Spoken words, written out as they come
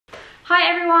Hi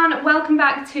everyone, welcome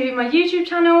back to my YouTube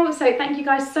channel. So thank you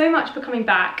guys so much for coming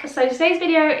back. So today's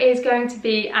video is going to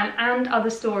be an And Other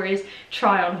Stories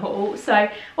try on haul. So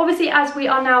obviously as we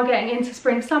are now getting into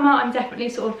spring summer, I'm definitely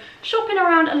sort of shopping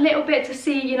around a little bit to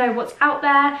see, you know, what's out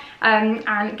there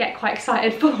and get quite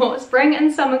excited for spring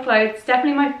and summer clothes. It's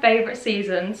definitely my favourite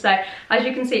season. So as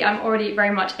you can see, I'm already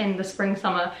very much in the spring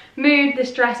summer mood.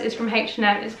 This dress is from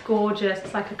H&M, it's gorgeous.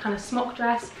 It's like a kind of smock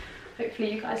dress.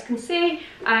 Hopefully you guys can see,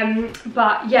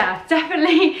 but yeah,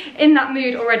 definitely in that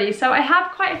mood already. So I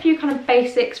have quite a few kind of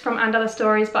basics from And Other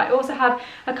Stories, but I also have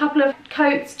a couple of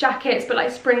coats, jackets, but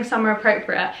like spring summer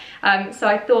appropriate. So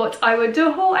I thought I would do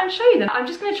a haul and show you them. I'm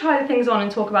just going to try the things on and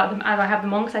talk about them as I have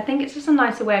them on, because I think it's just a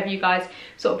nicer way of you guys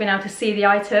sort of being able to see the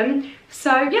item.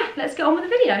 So yeah, let's get on with the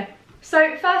video.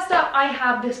 So first up, I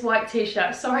have this white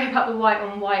t-shirt. Sorry about the white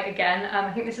on white again.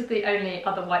 I think this is the only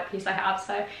other white piece I have,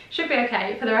 so should be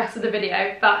okay for the rest of the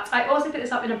video. But I also picked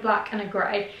this up in a black and a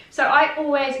grey. So I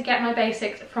always get my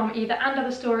basics from either And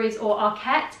Other Stories or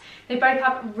Arket. They both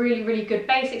have really, really good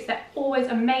basics. They're always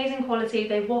amazing quality.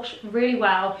 They wash really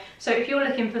well. So if you're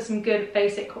looking for some good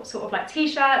basic sort of like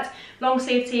t-shirts, long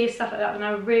sleeve tees, stuff like that, then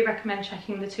I would really recommend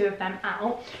checking the two of them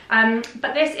out.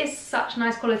 But this is such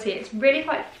nice quality. It's really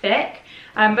quite thick,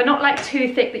 but not like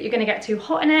too thick that you're going to get too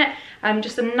hot in it.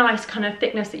 Just a nice kind of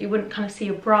thickness that you wouldn't kind of see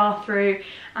your bra through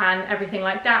and everything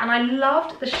like that. And I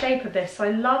loved the shape of this. So I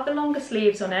love the longer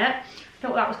sleeves on it. I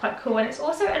thought that was quite cool, and it's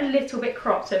also a little bit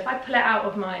cropped, so if I pull it out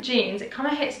of my jeans it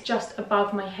kind of hits just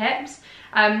above my hips,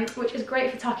 which is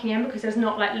great for tucking in because there's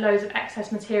not like loads of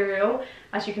excess material.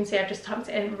 As you can see, I've just tucked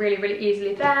it in really, really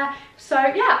easily there. So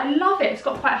yeah, I love it. It's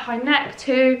got quite a high neck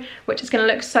too, which is going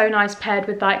to look so nice paired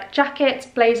with like jackets,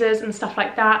 blazers and stuff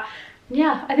like that.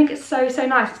 Yeah, I think it's so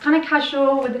nice. It's kind of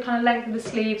casual with the kind of length of the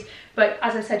sleeves, but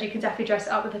as I said, you can definitely dress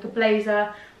it up with like a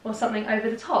blazer or something over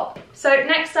the top. So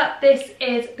next up, this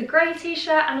is the grey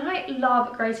t-shirt, and I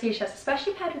love grey t-shirts,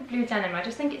 especially paired with blue denim. I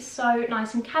just think it's so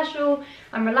nice and casual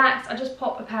and relaxed. I just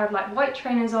pop a pair of like white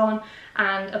trainers on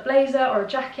and a blazer or a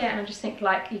jacket, and I just think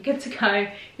like you're good to go.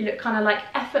 You look kind of like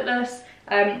effortless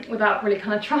without really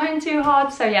kind of trying too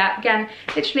hard. So yeah, again,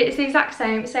 literally it's the exact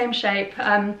same shape.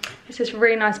 It's this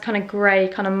really nice kind of grey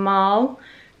kind of marl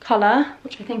colour,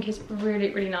 which I think is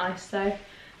really, really nice. So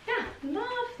yeah, love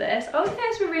this. I also think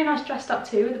this would be really nice dressed up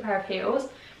too with a pair of heels.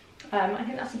 I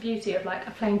think that's the beauty of like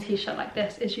a plain t-shirt like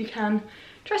this, is you can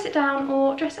dress it down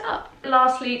or dress it up.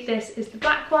 Lastly, this is the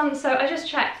black one. So I just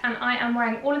checked and I am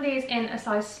wearing all of these in a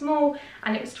size small,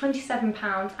 and it was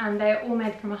 £27, and they're all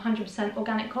made from 100%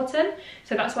 organic cotton.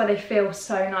 So that's why they feel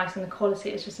so nice, and the quality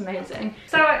is just amazing.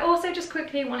 So I also just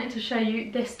quickly wanted to show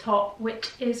you this top, which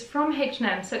is from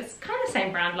H&M. So it's kind of the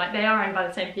same brand, like they are owned by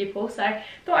the same people. So I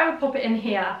thought I would pop it in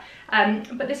here.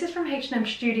 But this is from H&M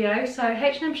Studio. So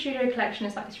H&M Studio collection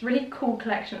is like this really cool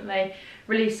collection that they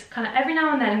release kind of every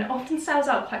now and then, and it often sells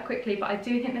out quite quickly, but I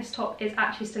do think this top is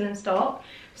actually still in stock.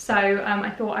 So I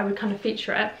thought I would kind of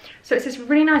feature it. So it's this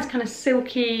really nice kind of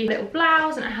silky little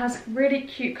blouse, and it has really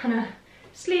cute kind of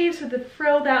sleeves with the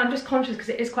frill there. I'm just conscious because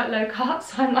it is quite low cut,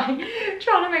 so I'm like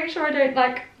trying to make sure I don't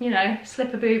like, you know,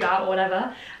 slip a boob out or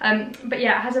whatever. But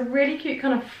yeah, it has a really cute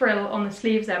kind of frill on the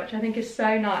sleeves there, which I think is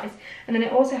so nice. And then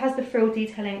it also has the frill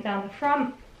detailing down the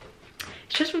front.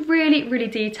 It's just really, really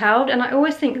detailed, and I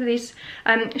always think that these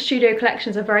studio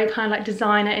collections are very kind of like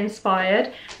designer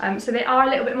inspired. So they are a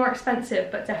little bit more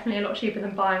expensive, but definitely a lot cheaper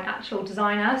than buying actual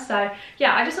designer. So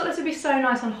yeah, I just thought this would be so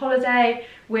nice on holiday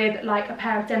with like a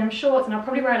pair of denim shorts, and I'll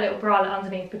probably wear a little bralette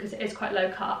underneath because it is quite low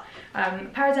cut. A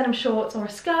pair of denim shorts or a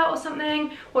skirt or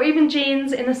something, or even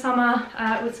jeans in the summer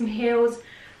with some heels,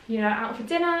 you know, out for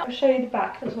dinner. I'll show you the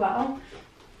back as well.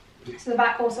 So the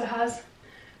back also has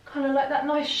kind of like that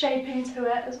nice shaping to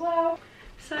it as well.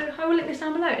 So I will link this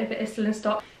down below if it is still in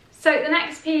stock. So the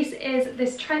next piece is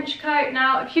this trench coat.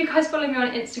 Now, if you guys follow me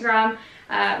on Instagram,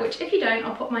 which if you don't,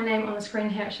 I'll put my name on the screen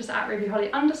here, it's just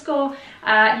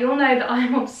 @RubyHolly_, you'll know that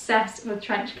I'm obsessed with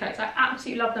trench coats. I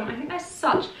absolutely love them. I think they're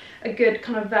such a good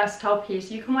kind of versatile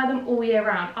piece. You can wear them all year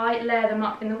round. I layer them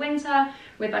up in the winter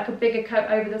with like a bigger coat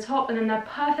over the top, and then they're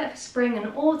perfect for spring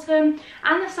and autumn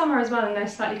and the summer as well in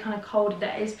those slightly kind of colder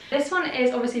days. This one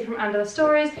is obviously from And Other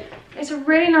Stories. It's a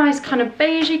really nice kind of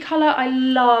beigey colour. I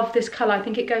love this colour. I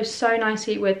think it goes so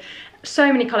nicely with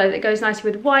so many colours. It goes nicely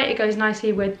with white, it goes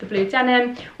nicely with the blue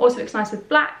denim, also looks nice with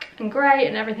black and grey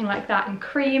and everything like that, and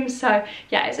cream. So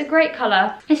yeah, it's a great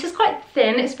colour. It's just quite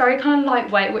thin, it's very kind of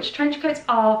lightweight, which trench coats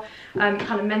are kind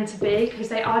of meant to be, because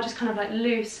they are just kind of like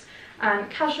loose and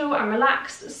casual and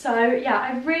relaxed. So yeah,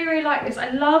 I really, really like this.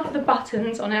 I love the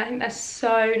buttons on it. I think they're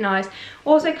so nice.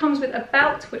 Also comes with a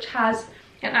belt, which has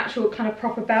an actual kind of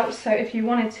proper belt, so if you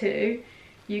wanted to,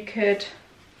 you could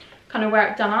kind of wear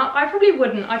it done up. I probably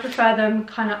wouldn't, I prefer them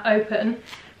kind of open,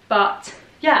 but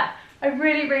yeah, I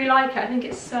really, really like it. I think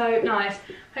it's so nice.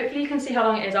 Hopefully you can see how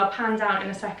long it is. I'll pan down in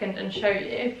a second and show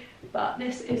you, but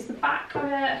this is the back of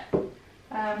it.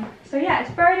 So yeah,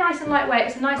 it's very nice and lightweight.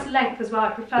 It's a nice length as well. I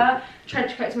prefer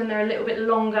trench coats when they're a little bit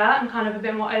longer and kind of a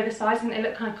bit more oversized, and they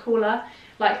look kind of cooler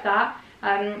like that.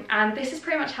 And this is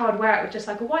pretty much how I'd wear it, with just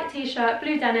like a white t-shirt,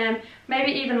 blue denim,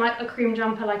 maybe even like a cream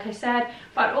jumper like I said,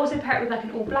 but I'd also pair it with like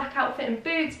an all black outfit and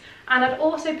boots, and I'd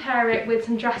also pair it with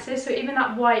some dresses. So even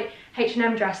that white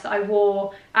H&M dress that I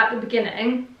wore at the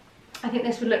beginning, I think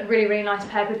this would look really, really nice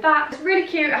paired with that. It's really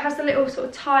cute. It has the little sort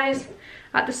of ties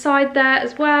at the side there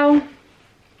as well,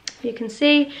 you can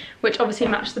see, which obviously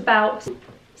match the belt.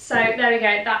 So there we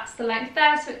go, that's the length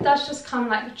there. So it does just come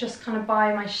like just kind of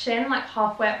by my shin, like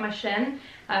halfway up my shin.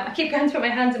 I keep going to put my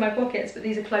hands in my pockets, but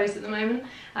these are closed at the moment,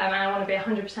 and I want to be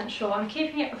 100% sure I'm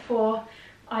keeping it before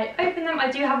I open them.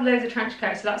 I do have loads of trench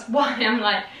coats, so that's why I'm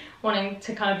like wanting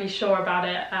to kind of be sure about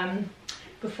it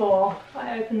before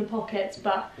I open the pockets.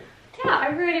 But yeah, I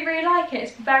really, really like it.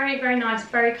 It's very, very nice,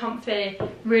 very comfy,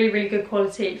 really, really good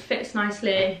quality, fits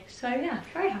nicely. So yeah,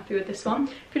 very happy with this one.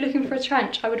 If you're looking for a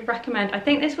trench, I would recommend. I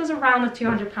think this was around the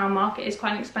 £200 mark. It is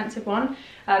quite an expensive one,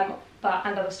 but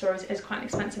And Other Stories is quite an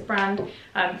expensive brand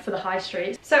for the high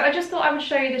street. So I just thought I would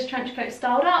show you this trench coat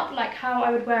styled up, like how I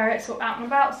would wear it sort of out and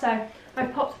about. So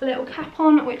I've popped a little cap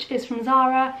on, which is from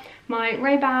Zara, my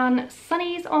Ray-Ban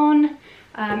sunnies on,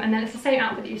 and then it's the same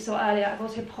outfit that you saw earlier. I've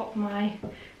also popped my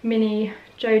mini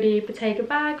Jodie Bottega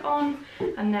bag on,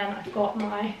 and then I've got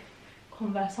my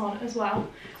Converse on as well.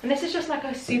 And this is just like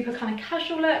a super kind of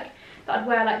casual look that I'd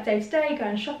wear like day to day,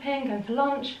 going shopping, going for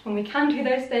lunch when we can do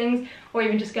those things, or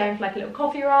even just going for like a little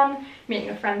coffee run, meeting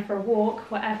a friend for a walk,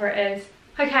 whatever it is.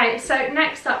 Okay, so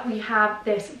next up we have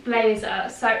this blazer.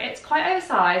 So it's quite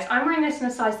oversized. I'm wearing this in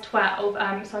a size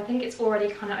 12, so I think it's already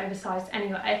kind of oversized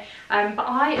anyway, but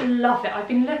I love it. I've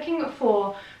been looking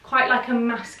for quite like a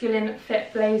masculine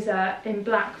fit blazer in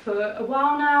black for a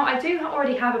while now. I do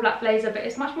already have a black blazer, but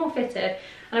it's much more fitted,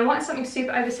 and I wanted something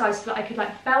super oversized so that I could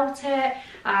like belt it,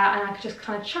 and I could just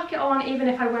kind of chuck it on, even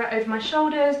if I wear it over my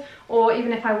shoulders, or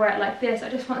even if I wear it like this. I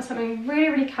just want something really,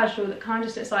 really casual that kind of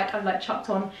just looks like I've like chucked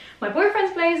on my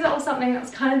boyfriend's blazer or something.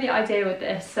 That's kind of the idea with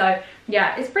this. So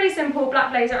yeah, it's pretty simple,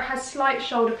 black blazer. It has slight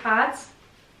shoulder pads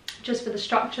just for the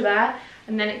structure there,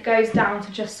 and then it goes down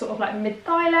to just sort of like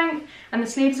mid-thigh length, and the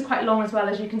sleeves are quite long as well.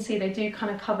 As you can see, they do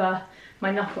kind of cover my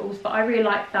knuckles, but I really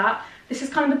like that. This is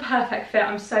kind of the perfect fit.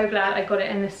 I'm so glad I got it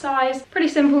in this size. Pretty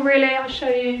simple really. I'll show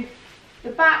you the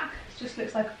back. It just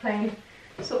looks like a plain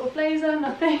sort of blazer,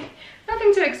 nothing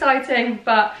too exciting,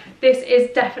 but this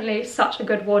is definitely such a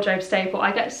good wardrobe staple.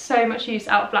 I get so much use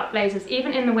out of black blazers,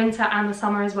 even in the winter and the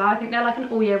summer as well. I think they're like an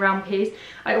all year round piece.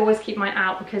 I always keep mine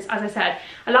out because, as I said,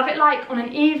 I love it like on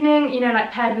an evening, you know,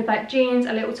 like paired with like jeans,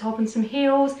 a little top and some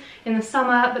heels in the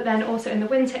summer, but then also in the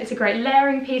winter it's a great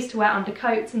layering piece to wear under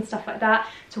coats and stuff like that,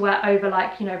 to wear over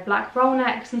like, you know, black roll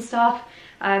necks and stuff.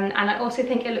 And I also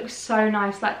think it looks so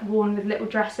nice like worn with little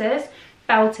dresses,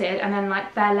 belted, and then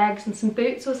like bare legs and some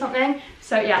boots or something.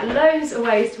 So yeah, loads of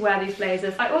ways to wear these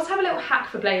blazers. I also have a little hack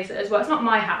for blazers. Well, it's not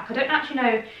my hack, I don't actually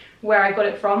know where I got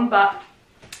it from, but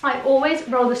I always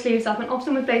roll the sleeves up, and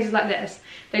often with blazers like this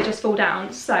they just fall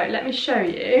down. So let me show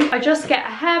you. I just get a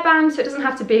hairband, so it doesn't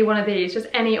have to be one of these, just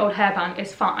any old hairband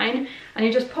is fine, and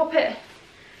you just pop it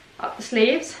up the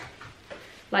sleeves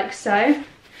like so,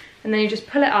 and then you just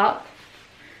pull it up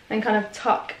and kind of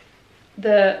tuck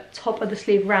the top of the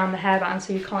sleeve around the hairband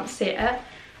so you can't see it,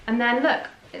 and then look,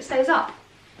 it stays up.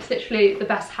 It's literally the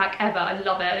best hack ever. I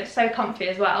love it. It's so comfy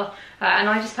as well, and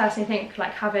I just personally think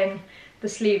like having the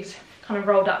sleeves kind of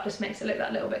rolled up just makes it look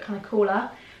that little bit kind of cooler.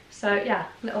 So yeah,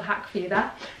 little hack for you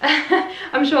there.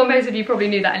 I'm sure most of you probably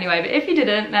knew that anyway, but if you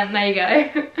didn't, then there you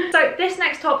go. So this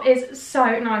next top is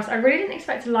so nice. I really didn't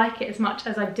expect to like it as much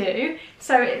as I do.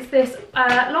 So it's this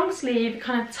long sleeve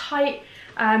kind of tight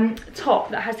top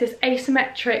that has this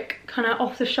asymmetric kind of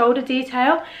off the shoulder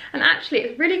detail, and actually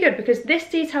it's really good because this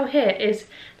detail here is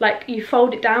like you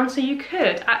fold it down, so you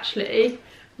could actually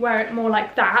wear it more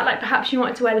like that, like perhaps you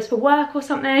wanted to wear this for work or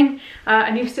something,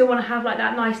 and you still want to have like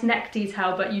that nice neck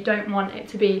detail, but you don't want it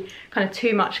to be kind of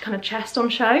too much kind of chest on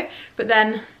show. But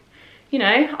then, you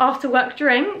know, after work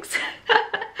drinks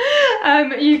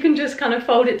you can just kind of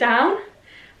fold it down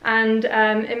and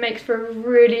it makes for a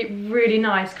really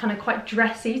nice kind of quite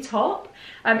dressy top.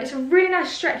 It's a really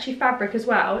nice stretchy fabric as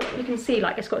well. You can see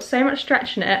like it's got so much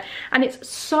stretch in it, and it's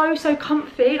so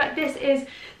comfy. Like this is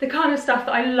the kind of stuff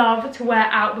that I love to wear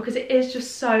out because it is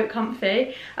just so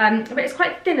comfy. But it's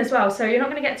quite thin as well, so you're not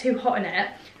going to get too hot in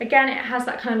it. Again, it has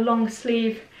that kind of long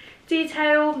sleeve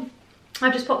detail.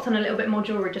 I've just popped on a little bit more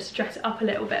jewellery just to dress it up a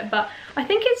little bit, but I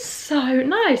think it's so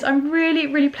nice. I'm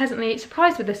really pleasantly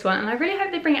surprised with this one, and I really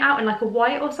hope they bring it out in like a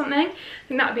white or something. I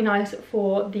think that would be nice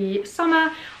for the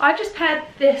summer. I've just paired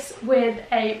this with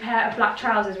a pair of black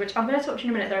trousers, which I'm going to talk to you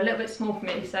in a minute. They're a little bit small for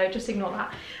me, so just ignore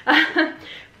that.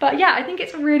 But yeah, I think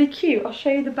it's really cute. I'll show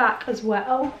you the back as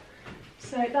well.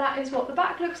 So that is what the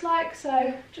back looks like.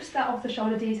 So just that off the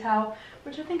shoulder detail,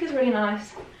 which I think is really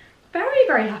nice.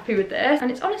 Very happy with this, and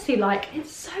it's honestly like,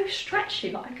 it's so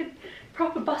stretchy. Like I could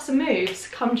proper bust some moves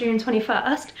come June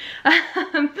 21st.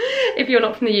 If you're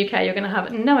not from the UK, you're gonna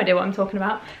have no idea what I'm talking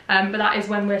about, but that is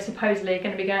when we're supposedly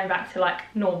going to be going back to like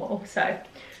normal, so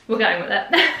we're going with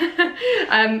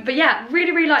it. But yeah,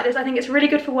 really like this. I think it's really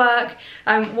good for work,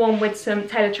 worn with some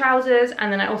tailored trousers,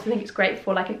 and then I also think it's great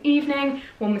for like an evening,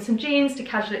 worn with some jeans to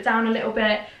casual it down a little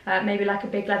bit, maybe like a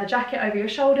big leather jacket over your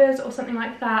shoulders or something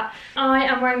like that. I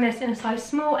am wearing this in a size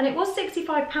small, and it was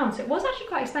 £65, so it was actually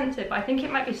quite expensive, but I think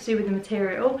it might be to do with the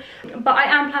material. But I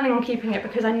am planning on keeping it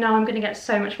because I know I'm going to get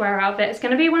so much wear out of it. It's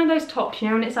going to be one of those tops, you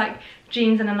know, and it's like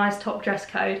jeans and a nice top dress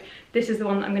code. This is the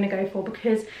one that I'm going to go for,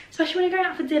 because especially when you're going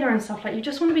out for dinner and stuff, like you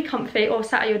just want to be comfy or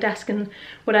sat at your desk and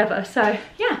whatever. So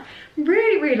yeah,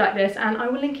 really like this, and I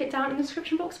will link it down in the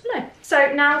description box below.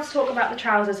 So now to talk about the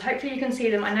trousers. Hopefully you can see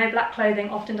them. I know black clothing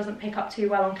often doesn't pick up too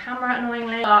well on camera,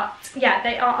 annoyingly, but yeah,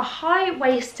 they are a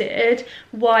high-waisted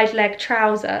wide leg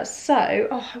trouser. So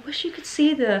I wish you could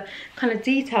see the kind of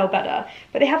detail better,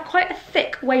 but they have quite a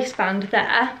thick waistband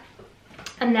there,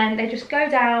 and then they just go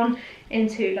down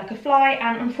into like a fly,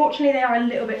 and unfortunately they are a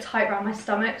little bit tight around my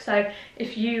stomach. So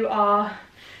if you are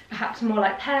perhaps more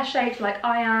like pear-shaped like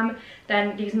I am,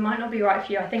 then these might not be right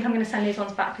for you. I think I'm going to send these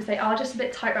ones back because they are just a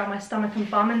bit tight around my stomach and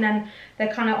bum, and then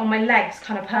they're kind of on my legs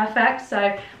kind of perfect, so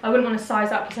I wouldn't want to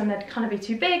size up because then they'd kind of be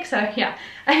too big. So yeah,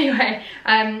 anyway,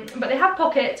 but they have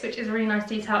pockets, which is a really nice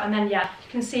detail, and then yeah, you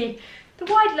can see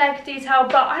the wide leg detail.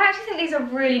 But I actually think these are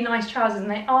really nice trousers, and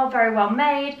they are very well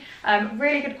made,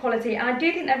 really good quality, and I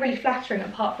do think they're really flattering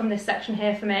apart from this section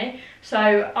here for me.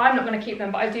 So I'm not going to keep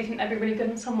them, but I do think they'd be really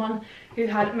good on someone who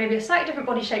had maybe a slightly different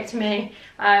body shape to me.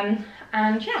 And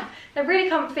yeah, they're really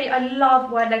comfy. I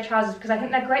love wide leg trousers because I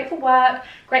think they're great for work,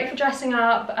 great for dressing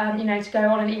up, you know, to go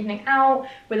on an evening out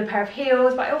with a pair of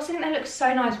heels. But I also think they look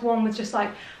so nice worn with just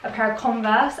like a pair of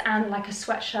Converse and like a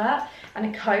sweatshirt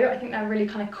and a coat. I think they're really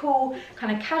kind of cool,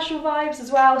 kind of casual vibes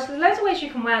as well. So there's loads of ways you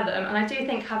can wear them, and I do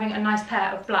think having a nice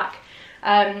pair of black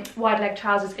wide leg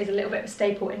trousers is a little bit of a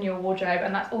staple in your wardrobe,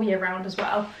 and that's all year round as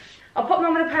well. I'll pop them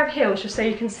on with a pair of heels just so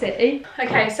you can see.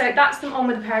 Okay, so that's them on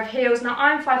with a pair of heels. Now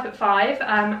I'm 5'5",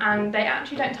 and they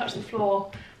actually don't touch the floor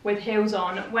with heels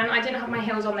on. When I didn't have my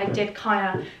heels on, they did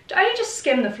kind of only just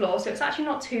skim the floor, so it's actually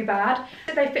not too bad.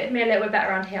 If they fitted me a little bit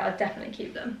better around here, I'd definitely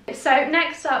keep them. So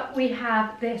next up we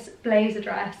have this blazer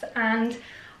dress, and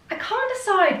I can't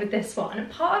decide with this one.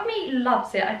 Part of me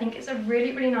loves it. I think it's a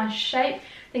really nice shape.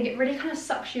 I think it really kind of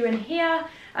sucks you in here,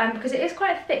 because it is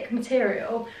quite a thick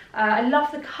material. I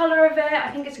love the colour of it. I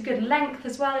think it's a good length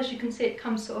as well. As you can see, it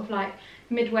comes sort of like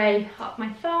midway up my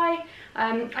thigh.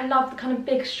 I love the kind of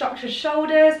big structured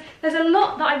shoulders. There's a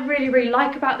lot that I really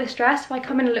like about this dress. If I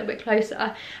come in a little bit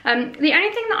closer, the only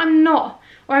thing that I'm not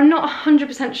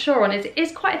 100% sure on is it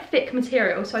is quite a thick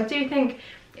material. So I do think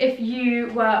if you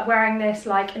were wearing this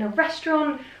like in a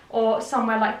restaurant or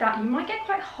somewhere like that, you might get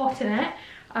quite hot in it.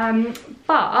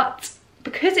 But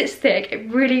because it's thick,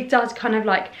 it really does kind of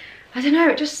like, I don't know,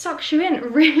 it just sucks you in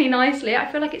really nicely.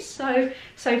 I feel like it's so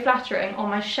flattering on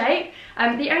my shape.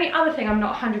 The only other thing I'm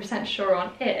not 100% sure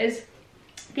on is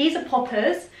these are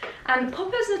poppers, and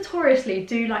poppers notoriously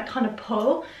do like kind of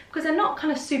pull because they're not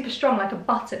kind of super strong like a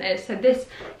button is. So this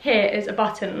here is a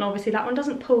button, and obviously that one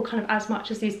doesn't pull kind of as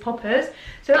much as these poppers.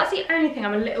 So that's the only thing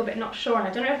I'm a little bit not sure on. I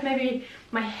don't know if maybe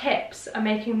my hips are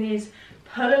making these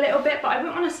pull a little bit, but I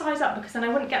wouldn't want to size up because then I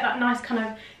wouldn't get that nice kind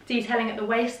of detailing at the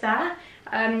waist there.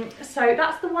 So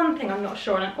that's the one thing I'm not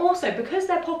sure on. And also because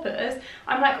they're poppers,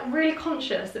 I'm like really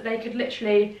conscious that they could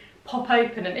literally pop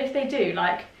open, and if they do,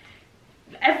 like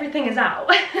everything is out.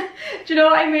 Do you know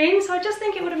what I mean? So I just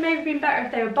think it would have maybe been better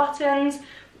if they were buttons,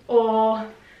 or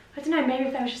I don't know, maybe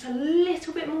if there was just a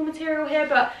little bit more material here.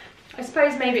 But I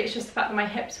suppose maybe it's just the fact that my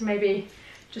hips are maybe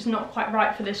just not quite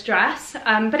right for this dress.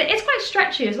 But it is quite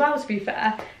stretchy as well, to be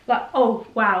fair. Like, oh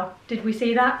wow, did we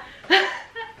see that?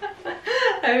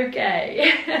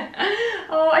 Okay.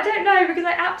 Oh, I don't know, because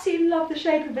I absolutely love the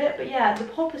shape of it, but yeah, the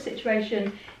popper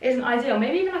situation isn't ideal.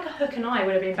 Maybe even like a hook and eye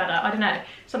would have been better. I don't know,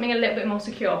 something a little bit more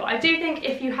secure. But I do think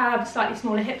if you have slightly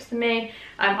smaller hips than me,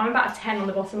 I'm about a 10 on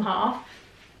the bottom half,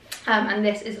 and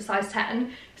this is a size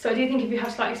 10. So I do think if you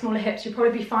have slightly smaller hips, you'll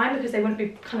probably be fine because they wouldn't be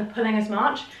kind of pulling as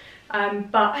much.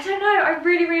 But I don't know, I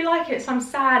really, really like it. So I'm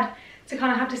sad to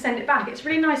kind of have to send it back. It's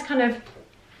really nice kind of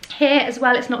here as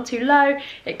well, it's not too low,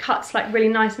 it cuts like really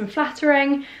nice and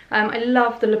flattering. I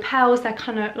love the lapels, they're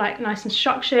kind of like nice and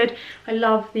structured. I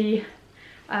love the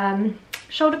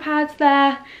shoulder pads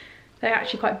there, they're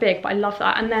actually quite big, but I love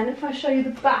that. And then if I show you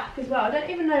the back as well, I don't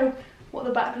even know what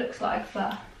the back looks like,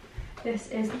 but this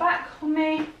is the back on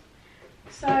me.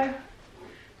 So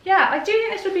yeah, I do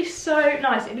think this would be so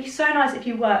nice. It'd be so nice if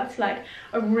you worked like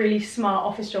a really smart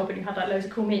office job and you had like loads of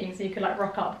cool meetings and you could like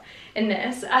rock up in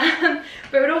this. But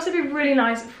it would also be really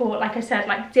nice for, like I said,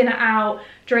 like dinner out,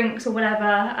 drinks or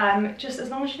whatever, just as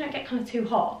long as you don't get kind of too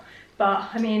hot. But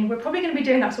I mean, we're probably going to be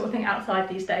doing that sort of thing outside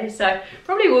these days, so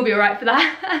probably will be alright for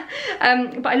that.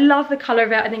 But I love the colour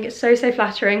of it. I think it's so, so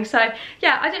flattering. So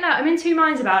yeah, I don't know, I'm in two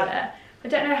minds about it. I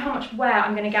don't know how much wear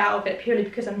I'm going to get out of it, purely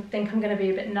because I think I'm going to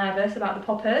be a bit nervous about the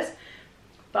poppers,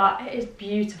 but it is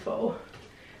beautiful.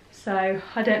 So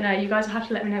I don't know, you guys will have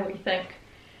to let me know what you think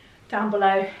down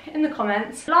below in the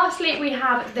comments. Lastly, we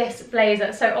have this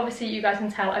blazer. So obviously you guys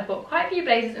can tell I bought quite a few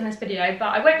blazers in this video, but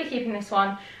I won't be keeping this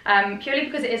one purely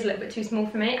because it is a little bit too small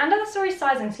for me, and other story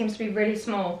sizing seems to be really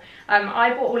small.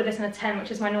 I bought all of this in a 10,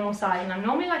 which is my normal size, and I'm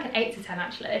normally like an 8 to 10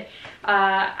 actually,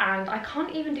 and I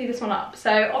can't even do this one up.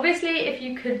 So obviously if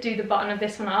you could do the button of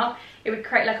this one up, it would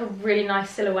create like a really nice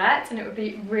silhouette and it would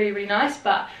be really, really nice,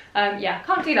 but yeah,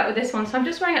 can't do that with this one. So I'm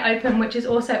just wearing it open, which is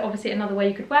also obviously another way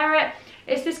you could wear it.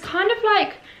 It's this kind of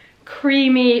like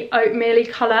creamy oatmeal-y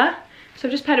colour. So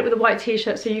I've just paired it with a white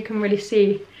t-shirt so you can really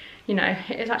see, you know,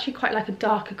 it's actually quite like a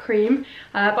darker cream.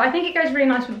 But I think it goes really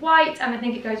nice with white, and I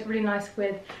think it goes really nice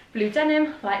with blue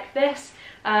denim like this.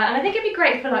 And I think it'd be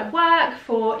great for like work,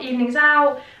 for evenings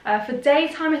out, for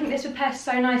daytime. I think this would pair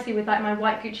so nicely with like my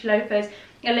white Gucci loafers,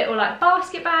 a little like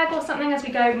basket bag or something as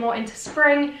we go more into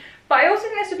spring. But I also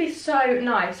think this would be so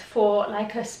nice for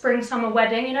like a spring summer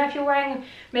wedding. You know, if you're wearing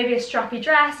maybe a strappy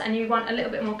dress and you want a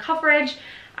little bit more coverage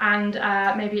and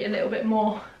maybe a little bit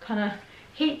more kind of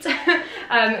heat, then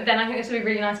I think this would be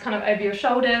really nice kind of over your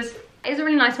shoulders. It's a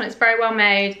really nice one, it's very well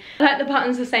made. I like the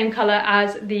buttons the same colour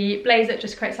as the blazer, it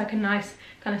just creates like a nice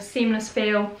kind of seamless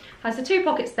feel. Has the two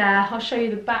pockets there. I'll show you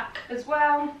the back as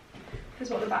well. Here's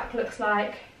what the back looks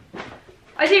like.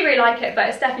 I do really like it, but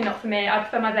it's definitely not for me. I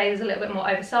prefer my blazers a little bit more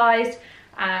oversized,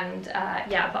 and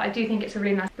yeah, but I do think it's a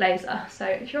really nice blazer. So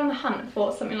if you're on the hunt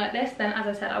for something like this, then as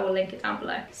I said, I will link it down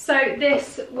below. So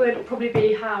this would probably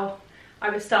be how I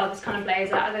would style this kind of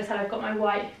blazer. As I said, I've got my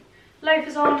white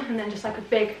loafers on, and then just like a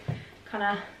big kind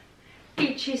of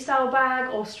beachy style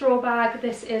bag or straw bag.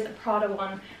 This is a Prada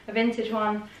one, a vintage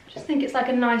one. I just think it's like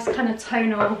a nice kind of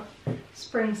tonal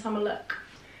spring summer look.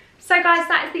 So guys,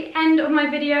 that is the end of my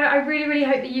video. I really, really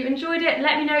hope that you enjoyed it.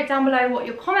 Let me know down below what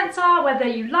your comments are, whether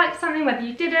you liked something, whether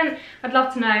you didn't. I'd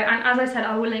love to know. And as I said,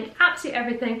 I will link absolutely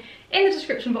everything in the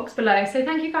description box below. So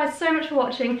thank you guys so much for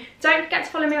watching. Don't forget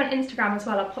to follow me on Instagram as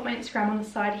well. I'll put my Instagram on the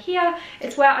side here.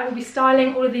 It's where I will be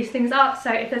styling all of these things up.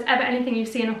 So if there's ever anything you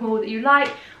see in a haul that you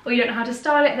like, or you don't know how to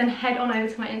style it, then head on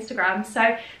over to my Instagram.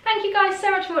 So thank you guys so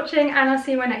much for watching, and I'll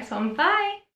see you in my next one. Bye!